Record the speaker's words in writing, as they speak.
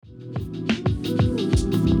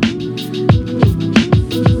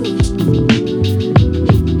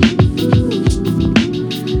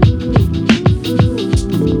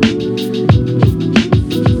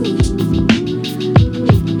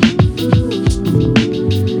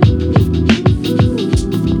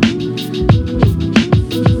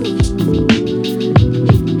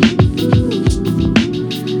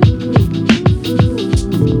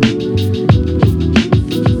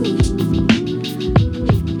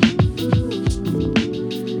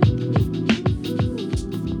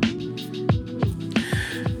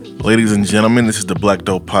Ladies and gentlemen, this is the Black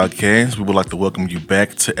Dope Podcast. We would like to welcome you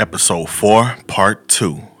back to episode 4, part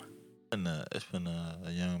 2. It's been a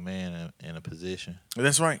young man in a position.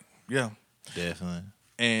 That's right, yeah. Definitely.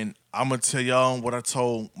 And I'm going to tell y'all what I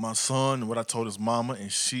told my son and what I told his mama, and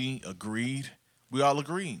she agreed. We all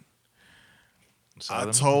agreed. I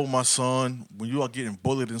told my son, when you are getting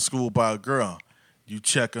bullied in school by a girl, you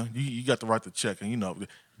check her. You got the right to check her. You know,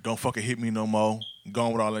 don't fucking hit me no more.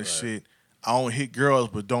 Gone with all that shit. I don't hit girls,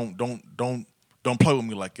 but don't play with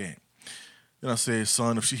me like that. Then I said,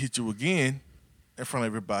 son, if she hit you again in front of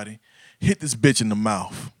everybody, hit this bitch in the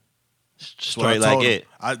mouth. Straight like it.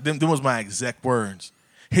 Them was my exact words.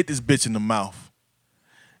 Hit this bitch in the mouth.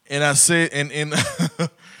 And I said, and and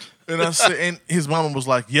I said, and his mama was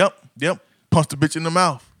like, yep, punch the bitch in the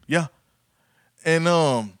mouth. Yeah. And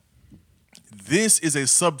this is a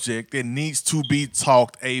subject that needs to be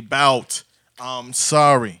talked about. I'm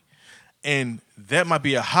sorry. And that might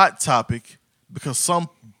be a hot topic because some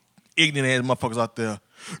ignorant ass motherfuckers out there,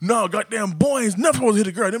 no, goddamn boys never supposed to hit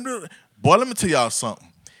a girl. Boy, let me tell y'all something.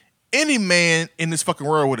 Any man in this fucking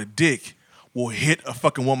world with a dick will hit a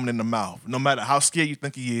fucking woman in the mouth. No matter how scared you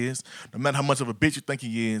think he is, no matter how much of a bitch you think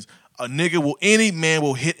he is, any man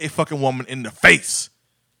will hit a fucking woman in the face.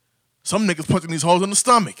 Some niggas punching these holes in the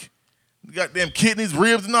stomach. Goddamn kidneys,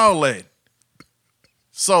 ribs, and all that.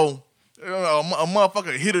 So, a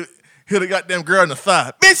motherfucker hit a goddamn girl in the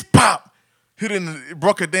thigh. Bitch, pop! It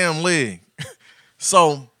broke her damn leg.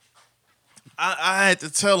 So, I had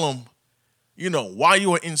to tell him, while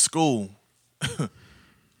you are in school,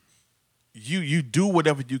 you do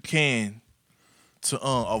whatever you can to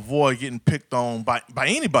avoid getting picked on by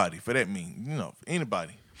anybody, for that mean,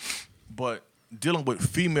 anybody. But dealing with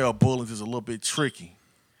female bullies is a little bit tricky.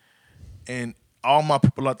 And all my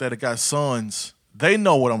people out there that got sons, they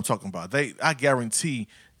know what I'm talking about. I guarantee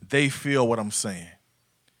they feel what I'm saying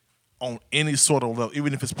on any sort of level,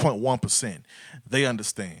 even if it's 0.1%. They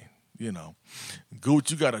understand,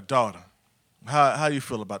 Gooch, you got a daughter. How you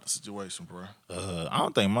feel about the situation, bro? I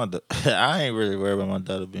don't think I ain't really worried about my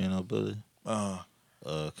daughter being no bully.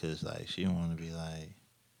 Cause like she want to be like,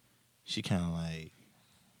 she kind of like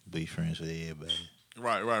be friends with everybody.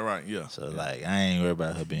 Right, yeah. So like I ain't worried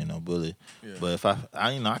about her being no bully. Yeah. But if I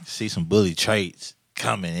can see some bully traits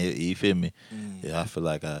coming. You feel me? Yeah, I feel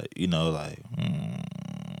like you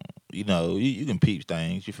can peep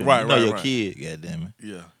things. You feel me? You know your kid, goddamn it.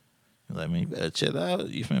 Yeah. Like, man, you better chill out.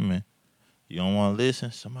 You feel me? You don't want to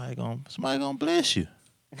listen. Somebody gonna bless you.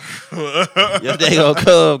 Your day gonna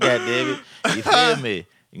come, goddamn it. You feel me?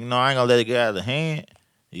 I ain't gonna let it get out of the hand.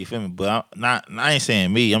 You feel me? But I ain't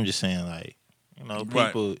saying me. I'm just saying like,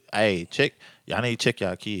 people. Hey, y'all need to check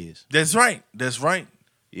y'all kids. That's right.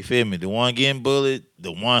 You feel me? The one getting bullied,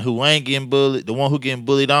 the one who ain't getting bullied, the one who getting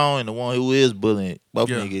bullied on, and the one who is bullying. Both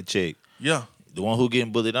need to get checked. Yeah. The one who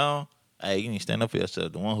getting bullied on, hey, you need to stand up for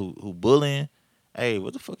yourself. The one who bullying, hey,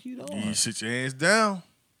 what the fuck you doing? You sit your hands down.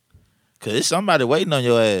 Cause it's somebody waiting on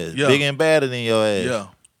your ass, bigger and badder than your ass. Yeah.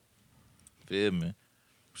 Feel me?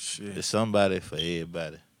 Shit. It's somebody for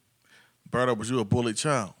everybody. Berto, was you a bullied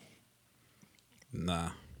child?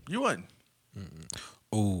 Nah. You wasn't.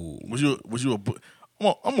 Ooh. Was you a?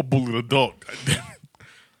 I'm a bullied adult.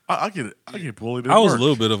 I get it. I get bullied. I was a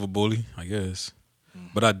little bit of a bully, I guess,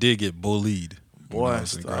 but I did get bullied. Boy, when I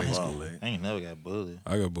was in grade school. I ain't never got bullied.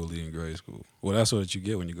 I got bullied in grade school. Well, that's what you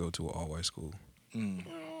get when you go to an all-white school. Nigga,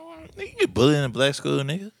 you get bullied in a black school,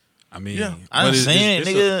 nigga. I mean, yeah. I done seen it,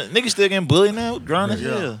 nigga. Niggas still getting bullied now, grown as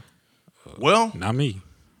hell. Well, not me.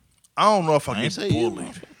 I don't know if I get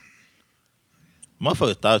bullied.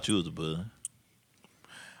 Motherfuckers thought you was a bully.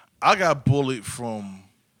 I got bullied from,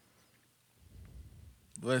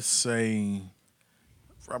 let's say,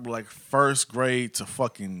 probably like first grade to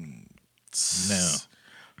fucking now.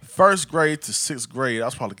 First grade to sixth grade, I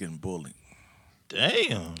was probably getting bullied.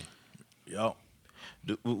 Damn. Yup.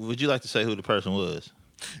 Would you like to say who the person was?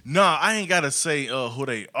 Nah, I ain't gotta say who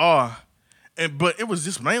they are, but it was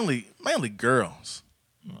just mainly girls.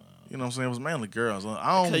 You know what I'm saying? It was mainly girls.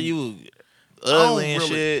 I don't. Cause you ugly and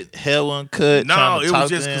shit, hair uncut. No, it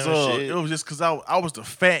was just cause I was the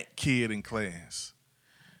fat kid in class,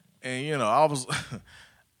 and I was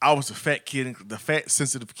I was the fat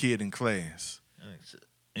sensitive kid in class.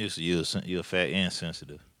 You a fat and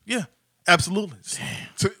sensitive. Yeah, absolutely.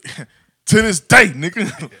 To this day,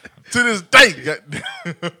 nigga. To this day.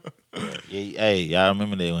 Hey, y'all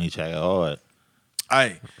remember that when you tried hard.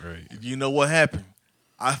 Hey, you know what happened?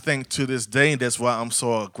 I think to this day, that's why I'm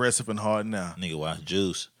so aggressive and hard now. Nigga watch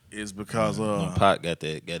Juice. Is because Pac got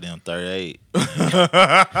that goddamn 38.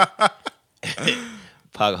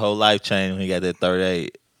 Pac whole life changed when he got that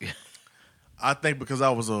 38. I think because I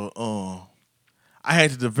was I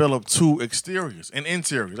had to develop two exteriors and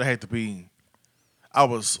interiors. I had to be. I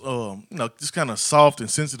was just kind of soft and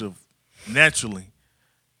sensitive naturally,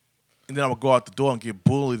 and then I would go out the door and get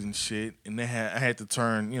bullied and shit, and then I had to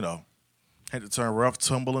turn rough,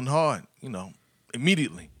 tumble, and hard,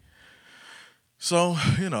 immediately. So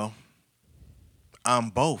I'm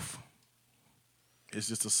both. It's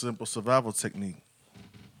just a simple survival technique.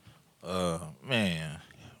 Man,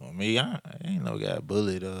 for me, I ain't no got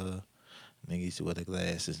bullied. Niggas used to wear the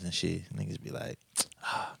glasses and shit. Niggas be like,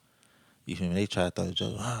 you feel me? They try to throw a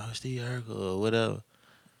joke, Steve Urkel or whatever.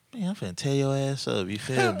 Man, I'm finna tear your ass up. You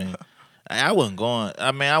feel me? I wasn't going.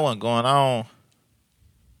 I wasn't going on.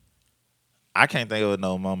 I can't think of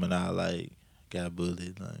no moment I like got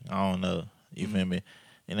bullied. Like I don't know. You feel me?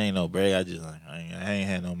 It ain't no break. I just like I ain't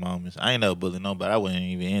had no moments. I ain't never bullied nobody. I wasn't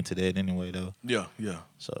even into that anyway though. Yeah.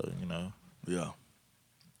 So Yeah.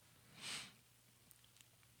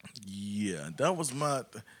 Yeah, that was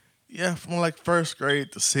from like first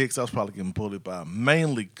grade to sixth, I was probably getting bullied by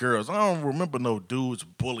mainly girls. I don't remember no dudes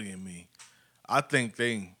bullying me. I think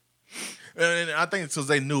because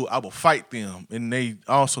they knew I would fight them, and they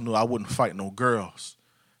also knew I wouldn't fight no girls.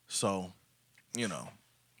 So,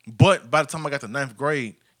 But by the time I got to ninth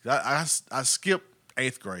grade, I skipped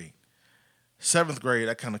eighth grade. Seventh grade,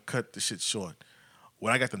 I kind of cut the shit short.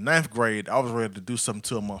 When I got to ninth grade, I was ready to do something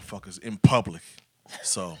to a motherfuckers in public.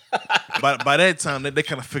 So, by that time, they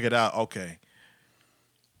kind of figured out, okay,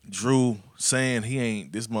 Drew saying he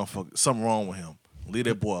ain't this motherfucker, something wrong with him. Leave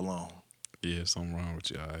that boy alone. Yeah, something wrong with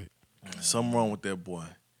you, all right. Something wrong with that boy.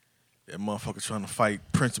 That motherfucker trying to fight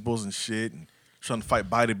principals and shit, and trying to fight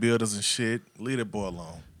bodybuilders and shit. Leave that boy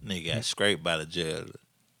alone. Nigga got scraped by the judge.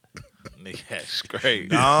 Nigga got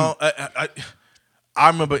scraped. No, I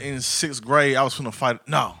remember in sixth grade, I was finna fight.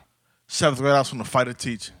 No, seventh grade, I was finna fight a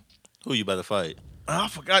teacher. Who you about to fight? I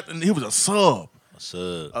forgot. He was a sub. A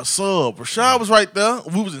sub. Rashad was right there.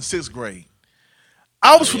 We was in sixth grade.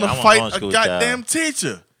 I was finna fight a goddamn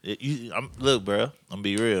teacher. Look, bro, I'm gonna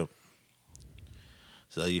be real.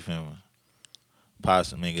 So you feel me?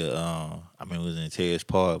 Pops, nigga, we was in Terrace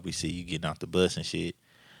Park. We see you getting off the bus and shit.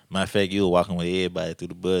 Matter of fact, you were walking with everybody through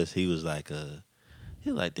the bus. He was like,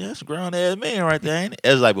 that's a grown ass man right there, ain't it?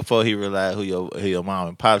 It was like before he realized who your mom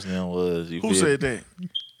and pops and them was. Who said that?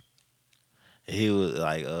 He was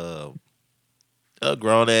like, a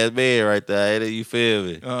grown ass man right there, ain't it? You feel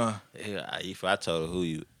me? I told her who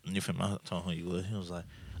you feel me? I told him who you was. He was like,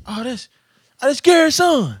 that's Gary's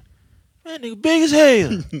son. Man, nigga big as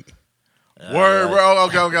hell. Word.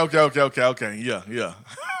 Okay. Yeah. Yeah.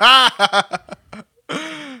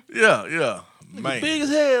 Man. Big as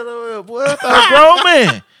hell, boy. I thought a grown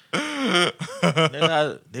man.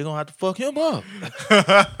 They gonna have to fuck him up.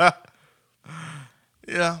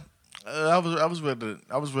 Yeah. I was ready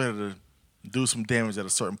to do some damage at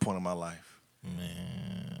a certain point in my life.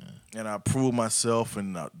 Man. And I proved myself,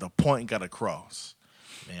 and the point got across.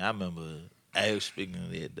 Man, I remember. Speaking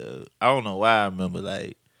of that, though, I don't know why I remember,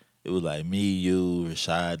 like, it was like me, you,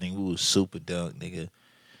 Rashad, nigga, we was super dunk, nigga.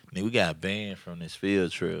 Nigga, we got banned from this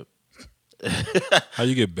field trip. How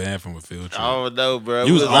you get banned from a field trip? I don't know, bro.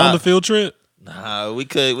 You was on the field trip? Nah, we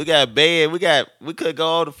got banned. We could go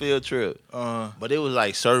on the field trip. But it was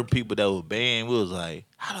like certain people that were banned. We was like,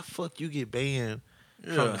 how the fuck you get banned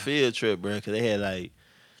from the field trip, bro? Because they had like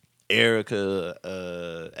Erica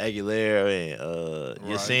Aguilera and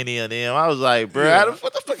Yesenia and them. I was like, bro,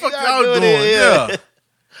 what the fuck y'all doing? Yeah.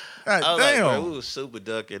 God damn. Like, bro, we was super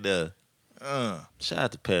ducking there. Shout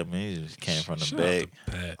out to Pat, man. He just came from the back.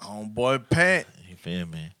 Pat. Homeboy Pat. You feel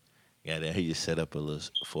me? Yeah, that he just set up a little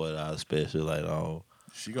 $40 special, like,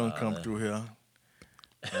 she gonna come through here.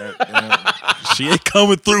 She ain't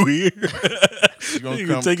coming through here. She gonna you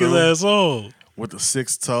come take through his ass on with the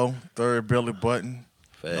 6th toe, 3rd belly button,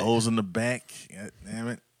 Fact. nose in the back. God damn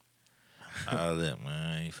it! All that,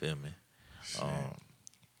 man. You feel me?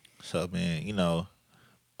 So, man,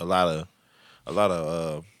 a lot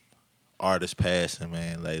of artists passing,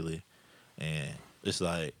 man, lately, and it's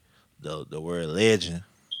like the word legend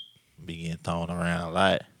be getting thrown around a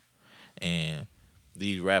lot, and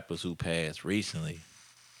these rappers who passed recently,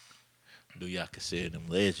 do y'all consider them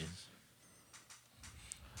legends?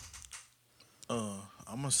 I'm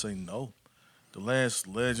gonna say no. The last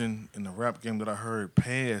legend in the rap game that I heard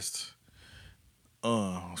passed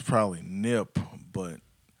was probably Nip, but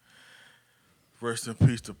rest in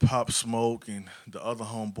peace to Pop Smoke and the other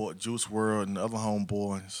homeboy, Juice WRLD, and the other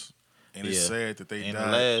homeboys. And it's sad that they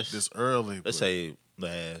died this early. Let's say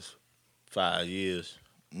last 5 years.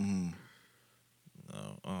 Mm-hmm.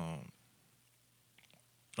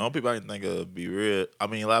 only people I can think of be real. I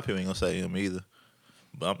mean, a lot of people ain't gonna say him either.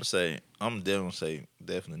 But I'm definitely gonna say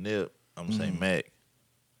definitely Nip. I'm gonna say Mac.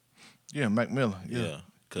 Yeah, Mac Miller. Yeah,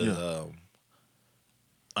 cause Yeah.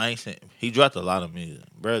 I ain't saying he dropped a lot of music.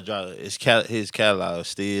 Bro, dropped his catalog is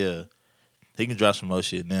still. He can drop some more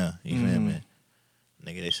shit now. You feel me?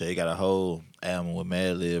 Nigga, they say he got a whole album with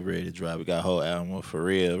Madlib ready to drop. He got a whole album with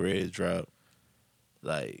Pharrell ready to drop.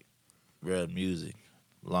 Like, bro, music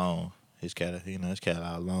long. His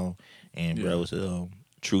catalog long, and bro was a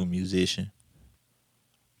true musician.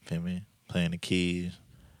 Feel me? Playing the keys,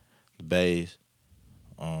 the bass.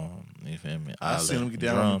 You feel me? I seen him get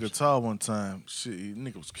down on the guitar one time. Shit,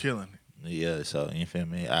 nigga was killing it. Yeah, so you feel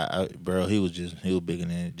me? Bro, he was bigger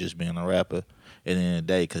than just being a rapper at the end of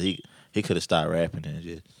the day, cause he could have stopped rapping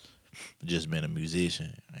and just been a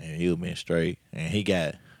musician, and he would been straight. And he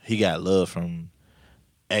got love from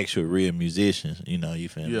actual real musicians. You know, you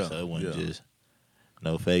feel me? So it wasn't just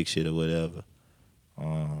no fake shit or whatever.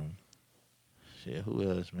 Shit, who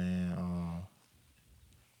else, man?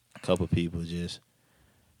 A couple people just.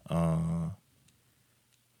 I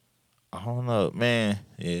don't know, man.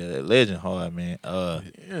 Yeah, legend hard, man.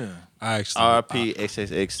 Yeah. I actually RP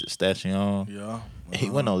XXX Station. Yeah. He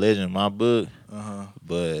went on legend in my book, Uh-huh.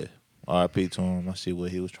 but RP to him. I see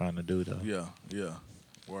what he was trying to do though. Yeah. Yeah.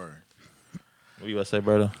 Word. What you about to say,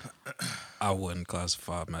 brother? I wouldn't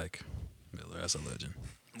classify Mac Miller as a legend.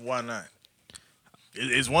 Why not?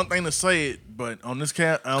 It's one thing to say it, but on this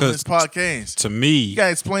on 'Cause this podcast, To me, you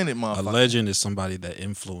gotta explain it, a motherfucker. legend is somebody that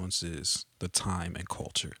influences the time and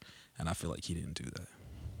culture, and I feel like he didn't do that.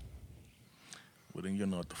 Well, then you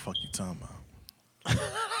know what the fuck you talking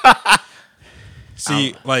about.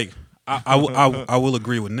 See, like I will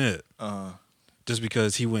agree with Nip. Just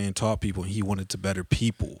because he went and taught people and he wanted to better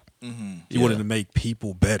people. He wanted to make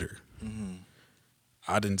people better.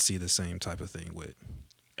 I didn't see the same type of thing with,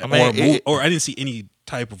 I mean, or I didn't see any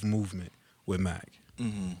type of movement with Mac.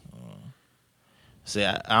 See,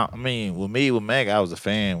 I mean, with Mac, I was a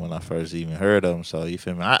fan when I first even heard of him. So you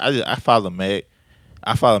feel me? I follow Mac.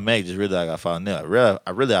 I follow Mac just really like I follow Nip.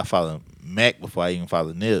 I follow Mac before I even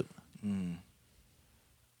follow Nip.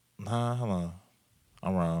 Nah, hold on.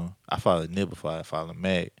 I'm wrong. I followed Nip before I followed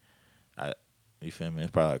Mac. You feel me? It's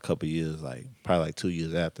probably a couple years, probably like 2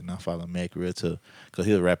 years after. And I followed Mac real too, cause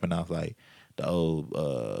he was rapping off like the old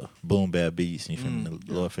boom bap beats. You feel me? The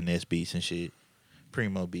Lord Finesse beats and shit,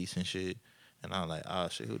 Primo beats and shit. And I was like, oh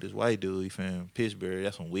shit, who this white dude? You feel me? Pittsburgh.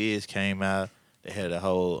 That's when Wiz came out. They had a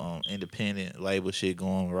whole independent label shit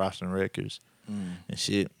going, Roston Records and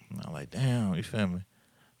shit. And I'm like, damn, you feel me?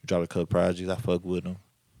 Dropped a couple projects. I fuck with him.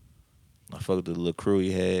 I fucked with the little crew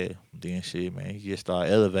he had. Then shit, man, he just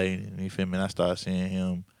started elevating. You feel me? And I started seeing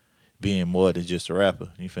him being more than just a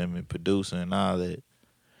rapper. You feel me? Producing and all that.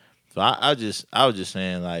 So I was just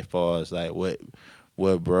saying, like, as far as like what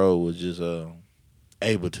bro was just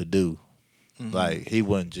able to do. Like, he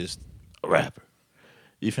wasn't just a rapper.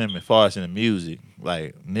 You feel me? As far as in the music,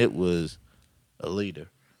 like, Nip was a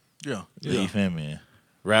leader. Yeah. You feel me?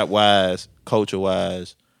 Rap wise, culture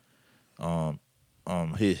wise,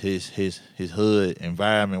 his hood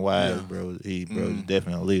environment wise, bro. He was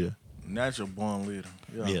definitely a leader. Natural born leader.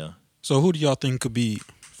 Yeah. So who do y'all think could be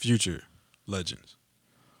future legends?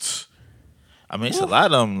 I mean, it's a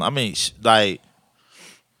lot of them. I mean, like,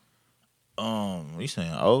 you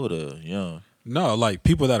saying older, young? No, like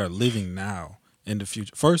people that are living now in the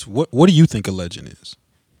future. First, what do you think a legend is?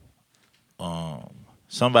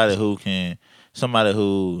 Somebody who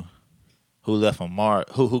left a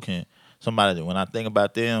mark, who can, somebody that when I think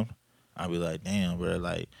about them, I be like, damn, bro.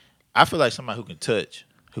 Like, I feel like somebody who can touch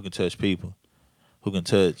people, who can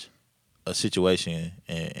touch a situation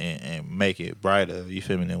and make it brighter. You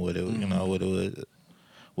feel me? Than what it, you know, what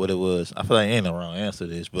it was. I feel like ain't no wrong answer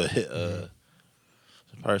to this, but a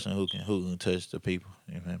person who can touch the people.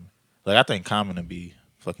 You feel me? Like, I think Common to be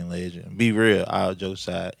fucking legend. Be real, all jokes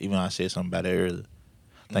aside. Even though I said something about it earlier,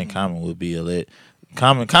 I think Common would be a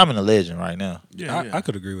Common a legend right now. Yeah. I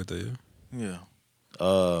could agree with that. Yeah.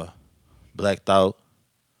 Black Thought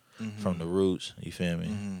from the Roots. You feel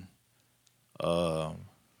me?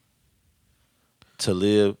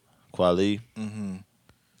 Talib Kweli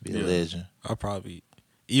be a legend. I probably,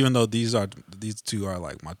 even though these two are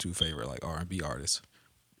like my two favorite like R&B artists,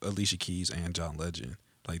 Alicia Keys and John Legend,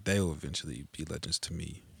 like they will eventually be legends to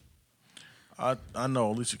me. I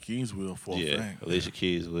know Alicia Keys will for a fact. Alicia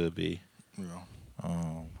Keys will be. Yeah.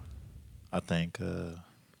 I think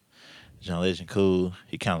John Legend cool.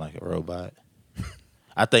 He kind of like a robot.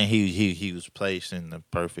 I think he was placed in the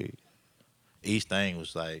perfect. Each thing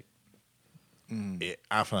was like,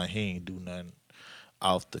 I feel like he ain't do nothing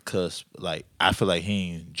off the cusp. Like I feel like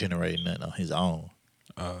he ain't generating nothing on his own.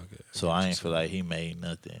 Oh, okay. So I ain't feel like he made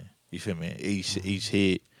nothing. You feel me? Each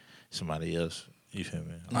hit, somebody else. You feel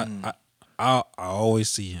me? I always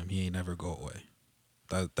see him. He ain't never go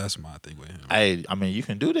away. That's my thing with him. I mean, you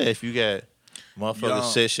can do that if you got motherfuckers Y'all-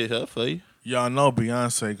 set shit up for you. Y'all know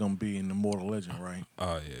Beyonce gonna be in the Mortal Legend, right?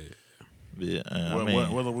 Oh yeah. Yeah, I Whether-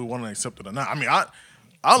 mean, whether we want to accept it or not. I mean,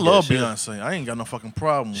 I love she- Beyonce. I ain't got no fucking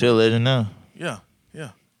problem. she a legend now. Yeah, yeah.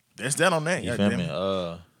 That's that on that. You Yeah, feel damn me?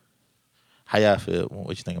 it. How y'all feel?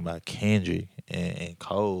 What you think about Kendrick and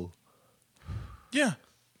Cole? Yeah,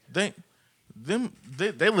 they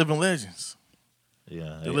living legends.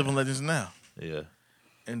 Yeah, They living legends now, Yeah,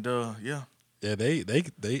 and yeah, Yeah, they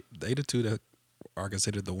the two that are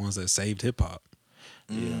considered the ones that saved hip hop.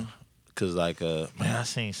 yeah. Cause like, man, I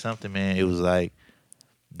seen something, man. It was like,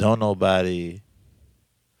 don't nobody.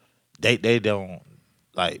 They don't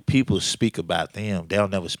like people speak about them. They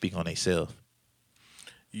don't never speak on themselves.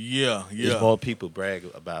 yeah, There's more people brag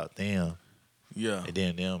about them yeah. and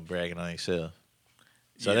then them bragging on themselves.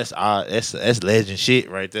 So Yeah. that's odd. That's legend shit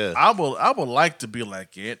right there. I would like to be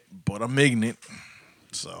like it, but I'm ignorant,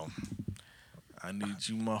 so I need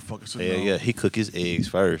you motherfuckers to Yeah, know. yeah. He cook his eggs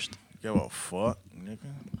first. Give a fuck, nigga.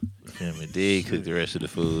 You feel me? Then he cook the rest of the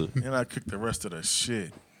food. And I cook the rest of the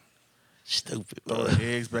shit. Stupid. Throw bro. the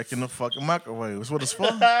eggs back in the fucking microwave. That's what it's for.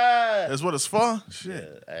 That's what it's for.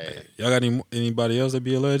 Shit. Hey, Y'all got anybody else that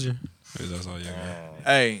be a legend? Or that's all y'all got?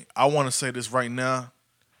 Hey, I want to say this right now.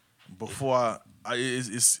 Before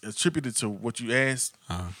it's attributed to what you asked.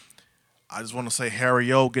 Uh-huh. I just want to say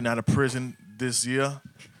Harry O getting out of prison this year.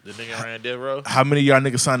 the nigga ran death row. How many of y'all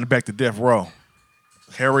niggas signed back to death row?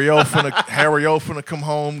 Harry O finna come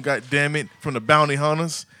home, god damn it, from the bounty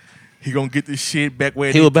hunters. He gonna get this shit back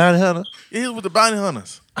where He was bounty hunter. he was with the bounty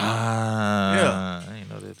hunters. Ah, I ain't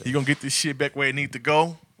know that. He gonna get this shit back where it need to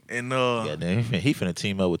go. And Goddamn, he finna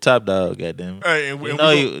team up with Top Dog. Goddamn. hey, and You we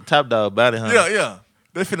know, go- Top Dog bounty hunter. yeah,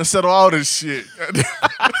 they finna settle all this shit.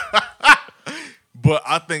 But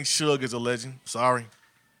I think Suge is a legend. Sorry,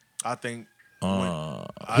 I think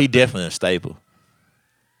He definitely a staple.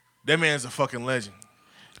 that man's a fucking legend.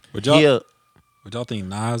 Would y'all Yeah, would y'all think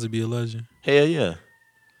Nas would be a legend? hell yeah.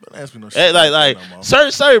 Don't ask me no shit. Hey, like no more.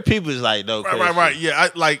 certain people is like no. Right. Yeah, I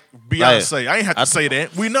like Beyonce. I ain't have to say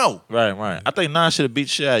that. We know. Right. I think Nas should have beat the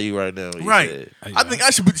shit out of you right now. when you Right. said it. I think I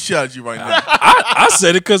should beat the shit out of you right now. I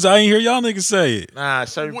said it because I ain't hear y'all niggas say it. Nah,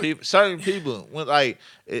 certain people when like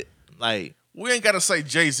We ain't gotta say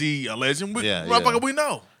Jay-Z a legend. Yeah, Motherfucker, yeah. we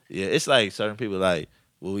know. yeah, it's like certain people like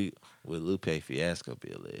would Lupe Fiasco be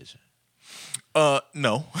a legend?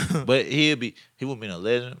 No. But he wouldn't be a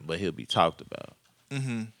legend, but he'll be talked about.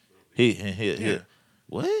 Mm-hmm. He Yeah.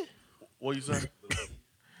 what? What you say?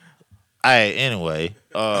 Hey, anyway,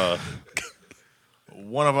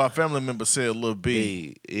 One of our family members said Lil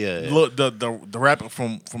B. yeah, Look, the rapper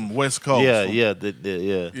from West Coast. yeah, From-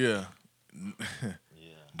 yeah. Yeah.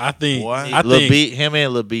 I think Boy. I Lil think B, him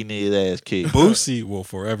and Lil B need his ass kicked. Boosie will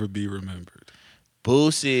forever be remembered.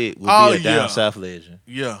 Boosie will Oh, be a down yeah. south legend.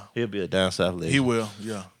 Yeah. He'll be a down south legend. He will.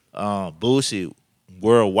 Yeah. Boosie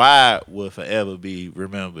worldwide will forever be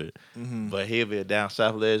remembered, Mm-hmm. but he'll be a down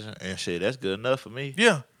south legend and shit. That's good enough for me.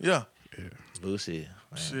 Yeah. Yeah. Boosie,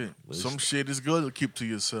 man. Shit. Boosie. Some shit is good to keep to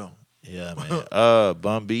yourself. Yeah, man.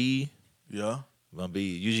 Bun B, Yeah.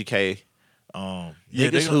 UGK. Yeah,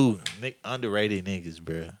 Niggas they who underrated niggas,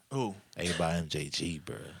 bruh. Who? A-Bot MJG,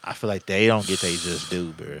 bruh. I feel like they don't get they just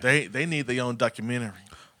do, bruh. They need their own documentary.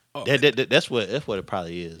 That's what it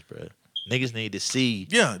probably is, bruh. Niggas need to see.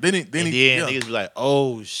 Yeah. They need. And then Yeah. niggas be like,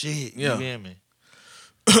 oh shit, Yeah. you hear me?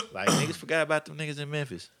 Like niggas forgot about them niggas in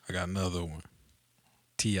Memphis. I got another one.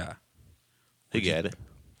 T.I. He got it.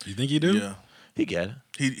 You think he do? Yeah. He got it.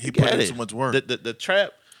 He got put in it. too much work.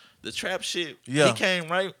 The trap shit. Yeah. He came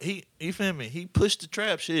right. You feel me? He pushed the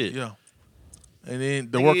trap shit. Yeah. And then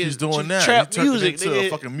the Nigga, work he's doing now, trap he turned music, it into nigga. a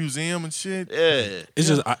fucking museum and shit. Yeah. It's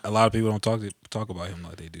just a lot of people don't talk about him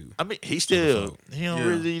like they do. I mean, he Motherfucker. don't Yeah.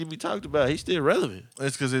 really need to be talked about. He's still relevant.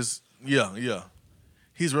 It's because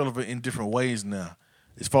he's relevant in different ways now.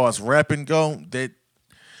 As far as rapping go, the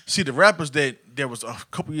rappers that was a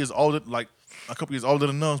couple years older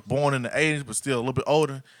than us, born in the 80s, but still a little bit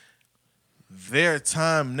older. Their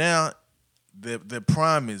time now, their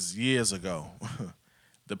prime is years ago.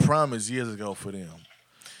 The prime is years ago for them.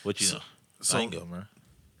 What you know? so- I ain't go, man.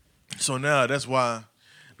 So now that's why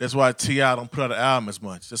T.I. don't put out an album as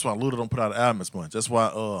much. That's why Luda don't put out an album as much. That's why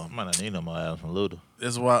I might not need no more albums from Luda.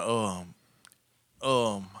 That's why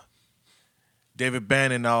David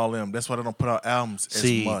Bannon and all them. That's why they don't put out albums as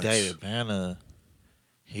See, much. David Banner,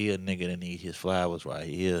 he a nigga that need his flowers right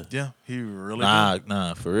here. Yeah, he really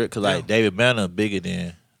Nah, for real. Cause like David Banner bigger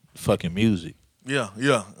than fucking music. Yeah.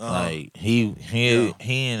 Like he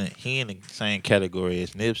in the same category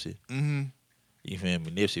as Nipsey. Mm-hmm. You feel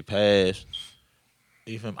me? Nipsey passed.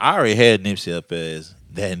 You feel me? I already had Nipsey up as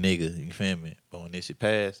that nigga. You feel me? But when Nipsey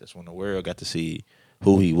passed, that's when the world got to see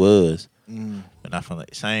who he was. And I feel like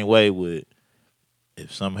the same way with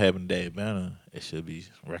if something happened to David Banner, it should be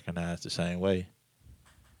recognized the same way.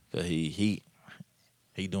 Cause he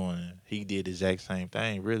did the exact same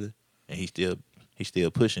thing really, and he still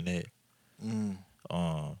pushing that.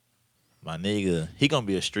 My nigga, he gonna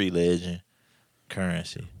be a street legend.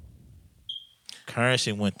 Currency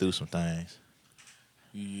went through some things.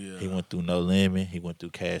 Yeah. He went through No Limit. He went through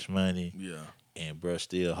Cash Money. Yeah. And bruh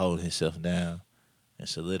still holding himself down and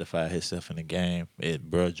solidified himself in the game.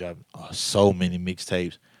 Bruh dropped so many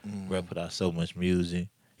mixtapes. Bruh put out so much music.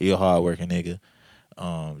 He a hardworking nigga.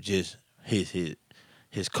 Just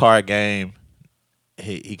his car game.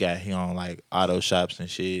 He on like auto shops and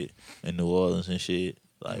shit in New Orleans and shit.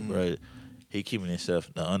 Like bruh, he keeping himself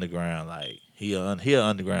in the underground. Like he an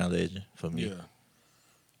underground legend for me. Yeah.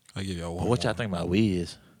 I give y'all But one. what y'all think about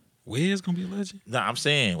Wiz? Wiz gonna be a legend? Nah, I'm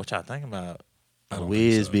saying what y'all think about I don't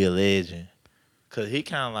Wiz think so. be a legend. Cause he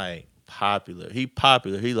kind of like popular. He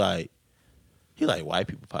popular. He like white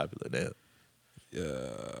people popular now. Yeah,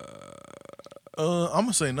 I'm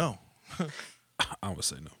gonna say no. I would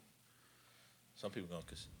say no. Some people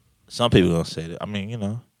gonna say that. I mean, you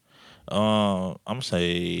know, I'm gonna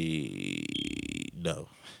say no.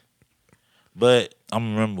 But I'm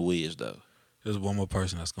gonna remember Wiz though. There's one more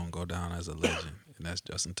person that's gonna go down as a legend, and that's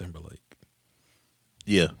Justin Timberlake.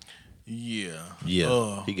 Yeah, Yeah.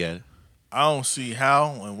 he got it. I don't see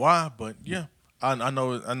how and why, but yeah, I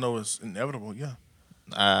know it's inevitable. Yeah.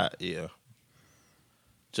 Yeah.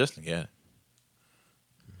 Justin got it.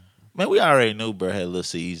 Man, we already knew bro had a little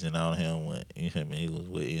season on him when you feel me, he was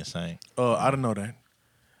with Insane. I didn't know that.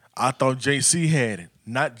 I thought JC had it,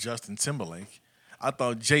 not Justin Timberlake. I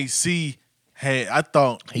thought JC had.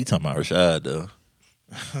 He talking about Rashad though.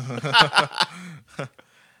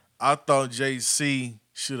 I thought JC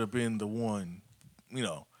should have been the one, you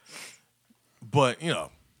know. But you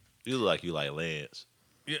know, You look like you like Lance.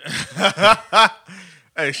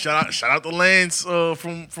 hey, shout out to Lance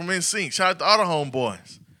from NSYNC. Shout out to all the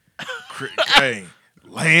homeboys. Hey,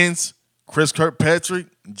 Lance, Chris Kirkpatrick,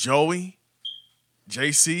 Joey,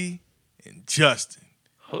 JC, and Justin.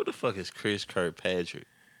 Who the fuck is Chris Kirkpatrick?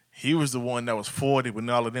 He was the one that was 40 when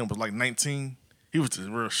all of them was like 19. He was the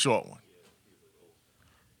real short one.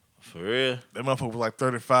 For real? That motherfucker was like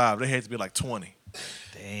 35. They had to be like 20.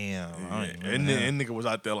 Damn. And nigga was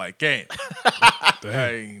out there like, damn.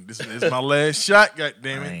 Hey, this is my last shot, I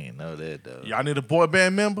goddammit. ain't know that though. Y'all need a boy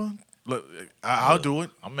band member? Look, I'll do it.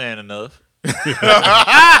 I'm man enough.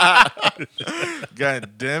 God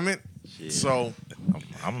damn it. Shit. So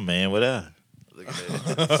I'm a man without. Look at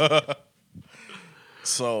that.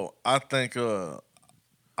 So I think I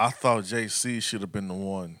thought JC should have been the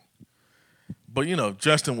one. But you know,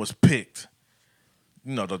 Justin was picked.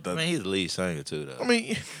 You know, I mean, he's the lead singer too, though. I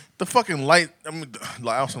mean, the fucking like I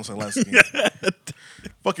was gonna say light skin.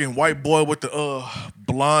 Fucking white boy with the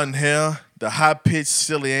blonde hair, the high pitched,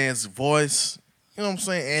 silly ass voice. You know what I'm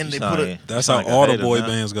saying? And they put it. That's how all the boy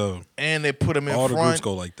bands go. And they put him in all front. All the groups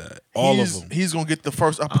go like that. All of them. He's gonna get the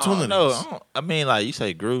first opportunity. No, I mean, like you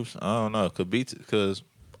say groups. I don't know. Could be because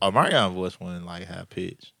Omarion voice wasn't like high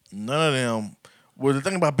pitch. None of them. Well, the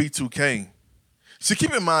thing about B2K. See,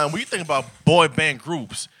 keep in mind when you think about boy band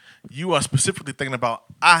groups, you are specifically thinking about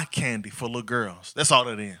eye candy for little girls. That's all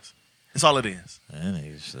it is. That's all it is. Man, that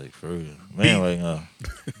nigga's like fruity. Man, wait up.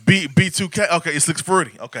 B2K. Okay, it's Slick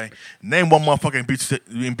Fruity. Okay, name one motherfucker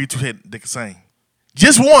in B2K that can sing.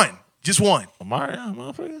 Just one. Just one. Omarion,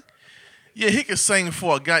 motherfucker. Yeah, he can sing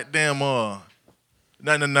for a goddamn.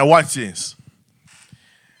 Now watch this.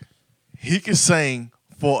 He can sing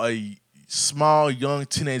for a small, young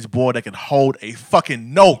teenage boy that can hold a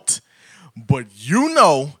fucking note. But you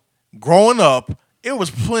know, growing up, it was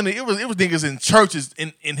plenty. It was niggas in churches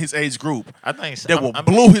in his age group. I think that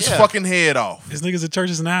blew his fucking head off. There's niggas in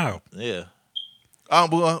churches now. Yeah.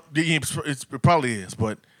 It probably is,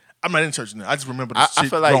 but I'm not in church now. I just remember the shit I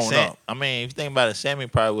feel like growing up. I mean, if you think about it, Sammy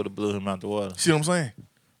probably would have blew him out the water. See what I'm saying?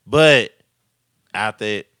 But after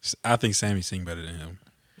it, I think Sammy sing better than him.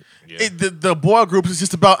 yeah. The boy groups is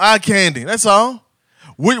just about eye candy. That's all.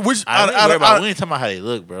 We ain't talking about how they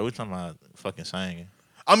look, bro. We talking about fucking singing.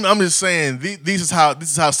 I'm just saying this is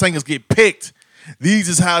how singers get picked. These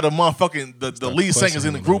is how the motherfucking the lead singers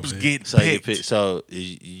in the groups get picked. So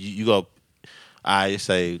you go. I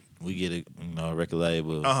say we get a record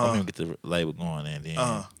label. I mean, get the label going, and then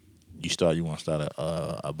you want to start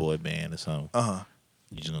a boy band or something.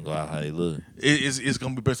 You just gonna go out how they look. It's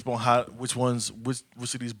gonna be based upon which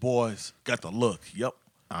of these boys got the look. Yep.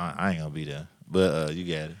 I ain't gonna be there, but you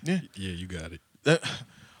got it. Yeah, you got it.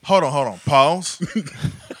 Hold on. Pause.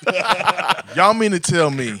 Y'all mean to tell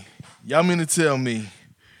me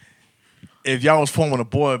if y'all was forming a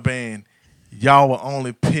boy band, y'all would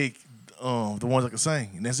only pick the ones that can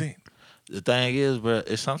sing, and that's it? The thing is, bro,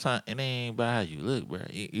 it's sometimes it ain't about how you look, bro.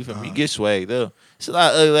 You feel me? You get swagged up. It's a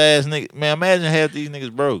lot of ugly ass niggas. Man, imagine half these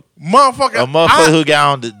niggas broke. Motherfucker, who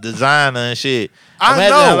got on the designer and shit. I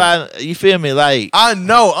know. You feel me? Like, I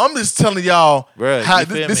know. I'm just telling y'all bruh, how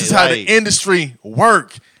this is how the industry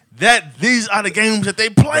work. That these are the games that they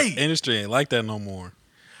play. The industry ain't like that no more.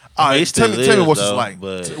 All right, tell me what's it like.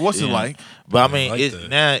 What's it like? But I mean, like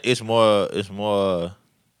now it's more.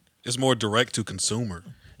 It's more direct to consumer.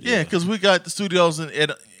 Yeah, because we got the studios in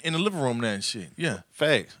the living room now and shit. Yeah,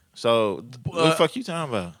 facts. So what the fuck you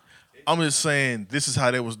talking about? I'm just saying this is how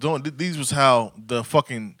they was doing. These was how the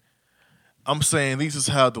fucking. I'm saying these is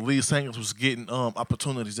how the lead singers was getting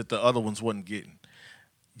opportunities that the other ones wasn't getting.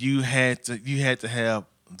 You had to have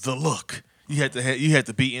the look. You had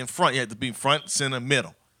to be in front. You had to be front, center,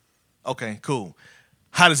 middle. Okay, cool.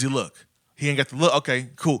 How does he look? He ain't got the look. Okay,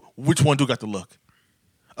 cool. Which one do got the look?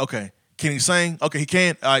 Okay. Can he sing? Okay, he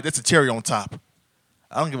can. All right, that's a cherry on top.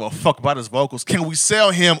 I don't give a fuck about his vocals. Can we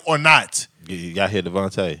sell him or not? You got here,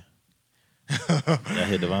 Devontae.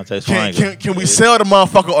 Devontae. Can we sell the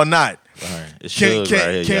motherfucker or not? Right. It's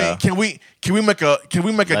can we make a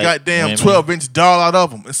goddamn 12-inch doll out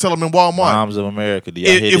of him and sell him in Walmart? Moms of America. Do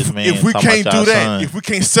y'all hear this man? If we can't do that, son? if we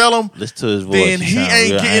can't sell him, listen to his voice. then he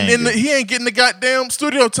ain't getting the goddamn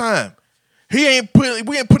studio time. We ain't putting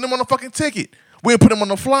him on a fucking ticket. We ain't putting him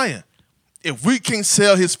on a flyer. If we can't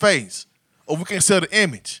sell his face or we can't sell the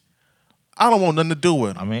image, I don't want nothing to do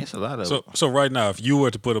with him. I mean, it's a lot of So right now, if you were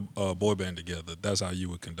to put a boy band together, that's how you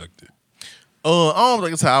would conduct it. I don't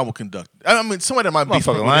think that's how I would conduct it. I mean, somebody that might be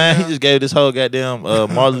fucking lying. He just gave this whole goddamn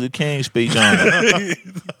Martin Luther King speech on it.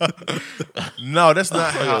 No, that's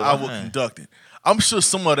not how I would conduct it. I'm sure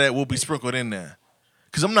some of that will be sprinkled in there.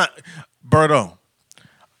 Because I'm not, Berto,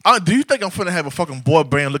 do you think I'm finna have a fucking boy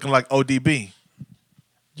band looking like ODB?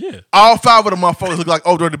 Yeah. All 5 of the motherfuckers look like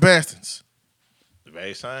Old Dirty Bastards. The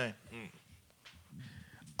very same.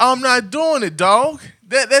 I'm not doing it, dog.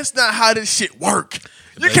 That's not how this shit work.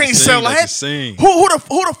 You can't sell that.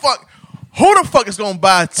 Who the fuck is gonna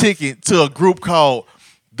buy a ticket to a group called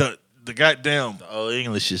the goddamn the Old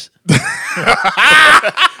Englishes? To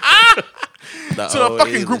a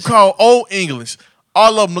fucking group called Old English.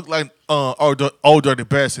 All of them look like Old Dirty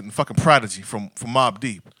Bastard and fucking Prodigy from Mobb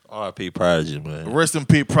Deep. R.I.P. Prodigy, man. Rest in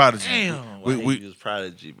peace, Prodigy. Damn, we was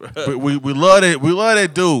Prodigy, bro. We love that. We love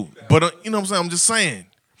that dude. But you know what I'm saying? I'm just saying.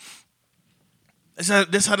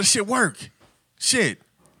 That's how the shit work. Shit.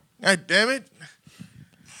 God damn it.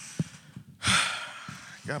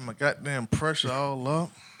 Got my goddamn pressure all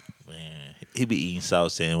up. Man, he be eating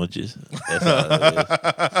South sandwiches. That's all it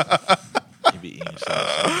is. He be eating South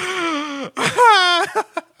sandwiches.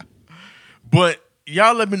 But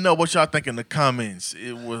y'all let me know what y'all think in the comments.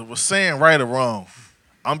 It was saying right or wrong.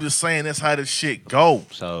 I'm just saying that's how this shit go.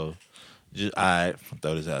 So, just all right,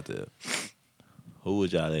 throw this out there. Who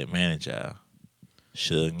would y'all let manage y'all?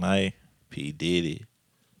 Suge Knight, P. Diddy,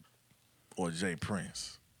 or Jay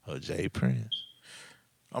Prince? Or Jay Prince?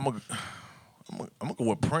 I'm gonna go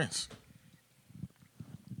with Prince.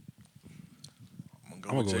 I'm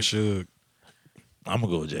gonna go with Suge. I'm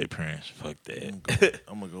gonna go with Jay Prince. Fuck that.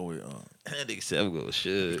 I'm gonna go with that nigga said I'm gonna go with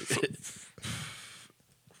Suge.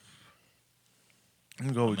 I'm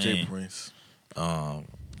gonna go with Jay Prince. I'm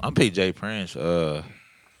pick Jay Prince. I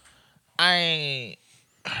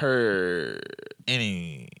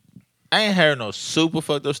ain't heard no super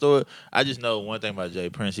fucked up story. I just know one thing about Jay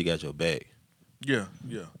Prince, he got your back. Yeah.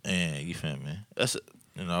 And you feel me? That's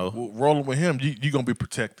rolling with him, you gonna be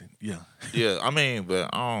protected. Yeah. Yeah, I mean, but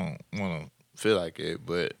I don't wanna feel like it,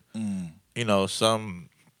 but you know,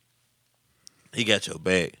 he got your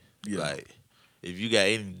back. Yeah. Like if you got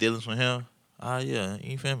any dealings with him, yeah,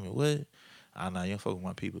 you feel me? What? Nah, you don't fuck with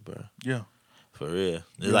my people, bro. Yeah. For real.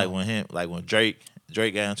 It's like when Drake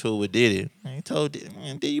got into it with Diddy. Man, he told Diddy,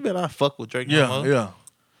 man, Diddy, you better not fuck with Drake no more. Yeah.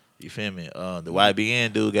 You feel me? The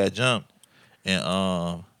YBN dude got jumped. And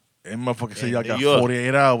motherfucker said y'all got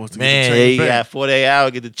 48 hours to get the chain back. Man, he got 48 hours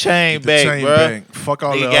to get the chain back, bro. Back. Fuck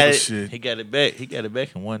all that other shit. He got it back. He got it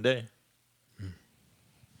back in one day.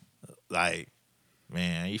 Like,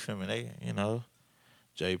 man, you feel me?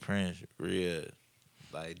 Jay Prince, real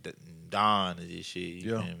like Don and this shit.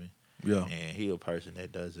 You Yeah. feel me? Yeah. And he a person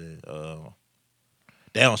that doesn't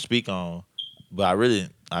they don't speak on, but I really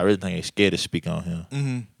think they scared to speak on him.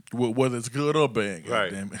 Mm-hmm. Whether it's good or bad,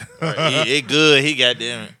 Right. goddamn it. Right. It good. He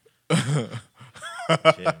goddamn it.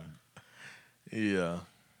 Shit. Yeah.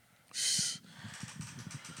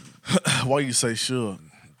 Why you say should,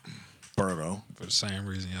 Berto? For the same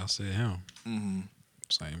reason y'all said him. Mm-hmm.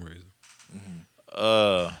 Same reason.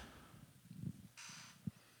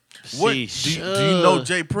 What See, do you know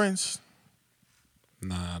Jay Prince?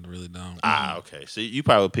 Nah, I really don't. Okay. So you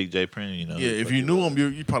probably would pick Jay Prince, you know. Yeah, if you knew him,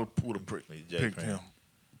 you probably would have Jay picked Prince. him.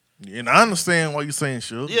 And I understand why you saying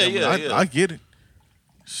should. Yeah, I yeah. get it.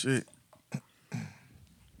 Shit.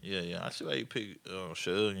 Yeah. I see why you pick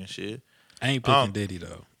Suge and shit. I ain't picking Diddy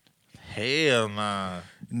though. Hell nah.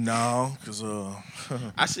 No, because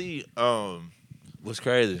I see. What's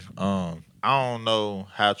crazy? I don't know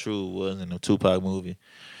how true it was in the Tupac movie,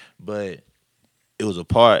 but it was a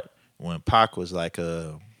part when Pac was like,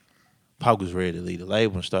 Pac was ready to leave the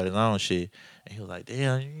label and start his own shit, and he was like,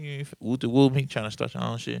 "Damn, you whoop the whoop me trying to start your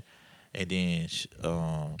own shit," and then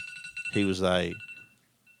he was like,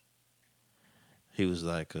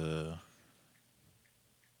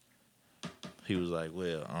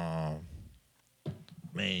 well,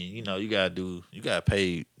 man, you know, you gotta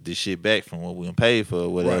pay this shit back from what we done paid for or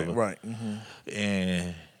whatever. right. Mm-hmm.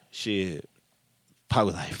 And shit, Pac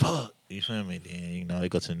was like, fuck. You feel me? Then, you know, they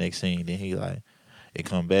go to the next scene, then he like, it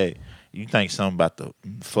come back. You think something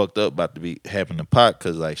fucked up about to be happening to Pac,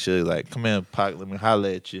 cause like shit, like, come here, Pac, let me holler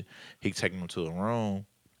at you. He taking him to a room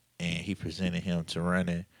and he presented him to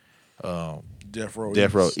running Death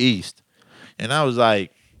Row East. And I was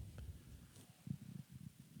like,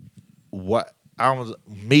 what? I was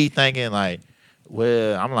me thinking like,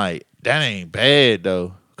 well, I'm like, that ain't bad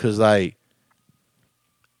though, cause like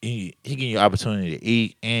he give you opportunity to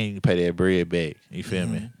eat and you pay that bread back. You feel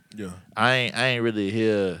me? Yeah. I ain't really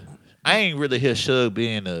hear Suge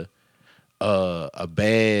being a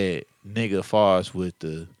bad nigga as far as with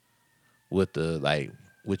the like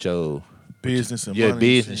with your Business and money.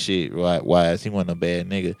 business shit, right? Wise. He wasn't a bad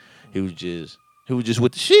nigga. He was just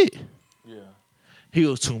with the shit. Yeah. He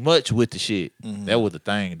was too much with the shit. Mhm. That was the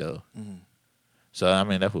thing though. Mhm. So I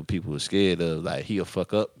mean that's what people were scared of. Like he'll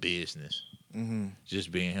fuck up business. Mm-hmm.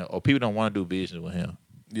 Just being him. Or people don't want to do business with him.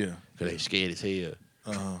 Yeah. Because they scared as hell.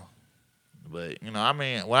 Uh-huh. But, you know, I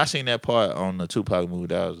mean, when I seen that part on the Tupac movie,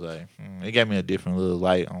 that was like, it got me a different little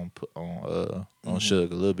light on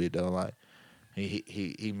Suge a little bit, though. Like,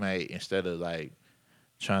 he made, instead of, like,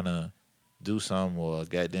 trying to do something or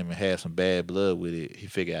goddamn it have some bad blood with it, he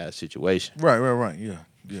figured out a situation. Right. Yeah. You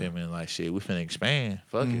Yeah. feel me? Like, shit, we finna expand.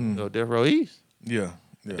 Fuck it. Mhm. We go Death Row East. Yeah.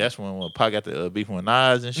 Yeah. That's when Pac got the beef with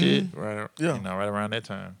Nas and shit. Right, Yeah. you know, right around that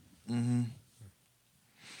time. Mm-hmm.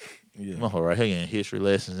 Yeah. Motherfucker right here getting history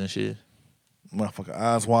lessons and shit. Motherfucker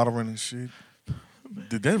eyes watering and shit.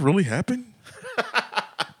 Did that really happen?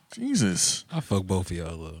 Jesus. I fuck both of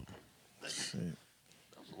y'all up. Shit.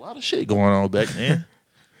 A lot of shit going on back then.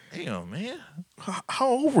 Damn, man. How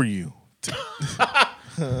old were you?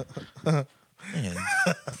 Man, I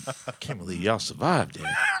can't believe y'all survived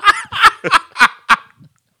that.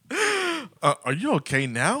 Are you okay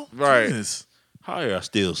now? Right. Jesus. How are y'all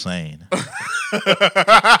still sane?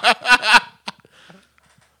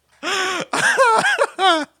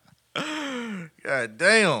 God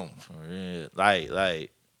damn. For real.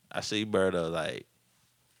 Like, I see Berto, like,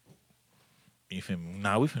 you feel me?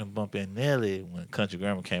 Nah, we finna bump in Nelly when Country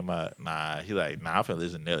Grammar came out. Nah, he like, nah, I finna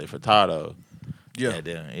listen to Nelly Furtado. Yeah.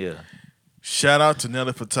 Yeah. Shout out to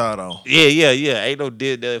Nelly Furtado. Yeah. Ain't no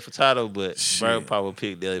dead Nelly Furtado, but Shit. Berto probably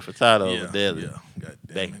picked Nelly Furtado over Nelly. Yeah. God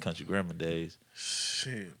damn Back in it. Country Grammar days.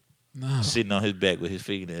 Shit. Nah. Sitting on his back with his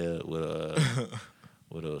feet in the air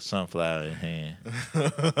with a sunflower in hand.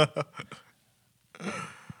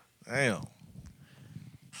 Damn.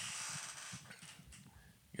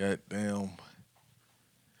 God damn.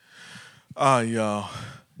 Y'all.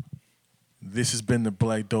 This has been the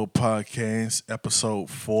Black Dope Podcast, episode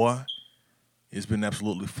 4. It's been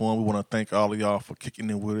absolutely fun. We want to thank all of y'all for kicking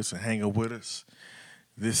in with us and hanging with us.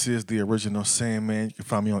 This is the original Sandman. You can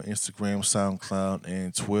find me on Instagram, SoundCloud,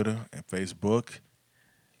 and Twitter and Facebook.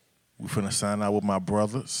 We finna sign out with my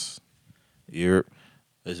brothers. Yep.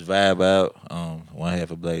 Let's vibe out. One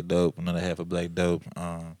half of Black Dope, another half of Black Dope. You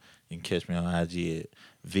can catch me on IG at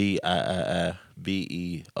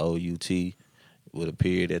VIIIBEOUT with a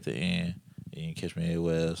period at the end. You can catch me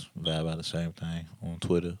everywhere else. Vibe out the same thing on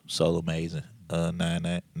Twitter. Soul Amazing.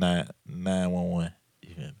 911.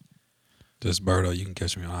 You feel me? This Berto, you can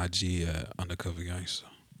catch me on IG at Undercover Gangster.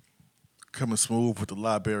 Coming smooth with the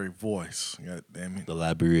library voice. God damn it. The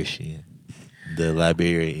librarian,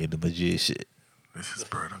 the magician. This is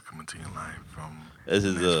Berto coming to you live from This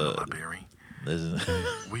is Nashville Library.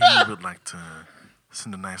 We would like to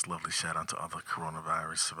send a nice, lovely shout out to other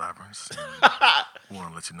coronavirus survivors. And we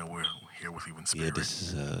want to let you know we're here with you in spirit. Yeah,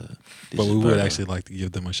 this is. But we would actually like to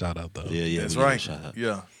give them a shout out though. Yeah, That's we give right. a shout out.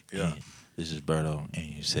 Yeah. And this is Berto, and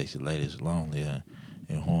you sexy ladies lonely and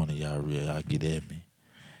horny. Y'all get at me.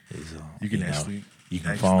 You can actually. You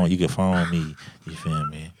can phone me. You feel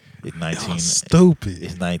me? It's Stupid.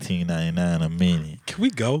 It's $19.99 a minute. Can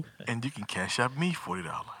we go? And you can cash out me $40.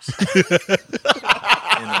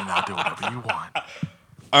 And then I'll do whatever you want.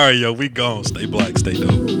 All right, yo, we gone. Stay black, stay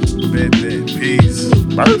dope. Bet. Peace.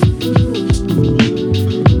 Birth.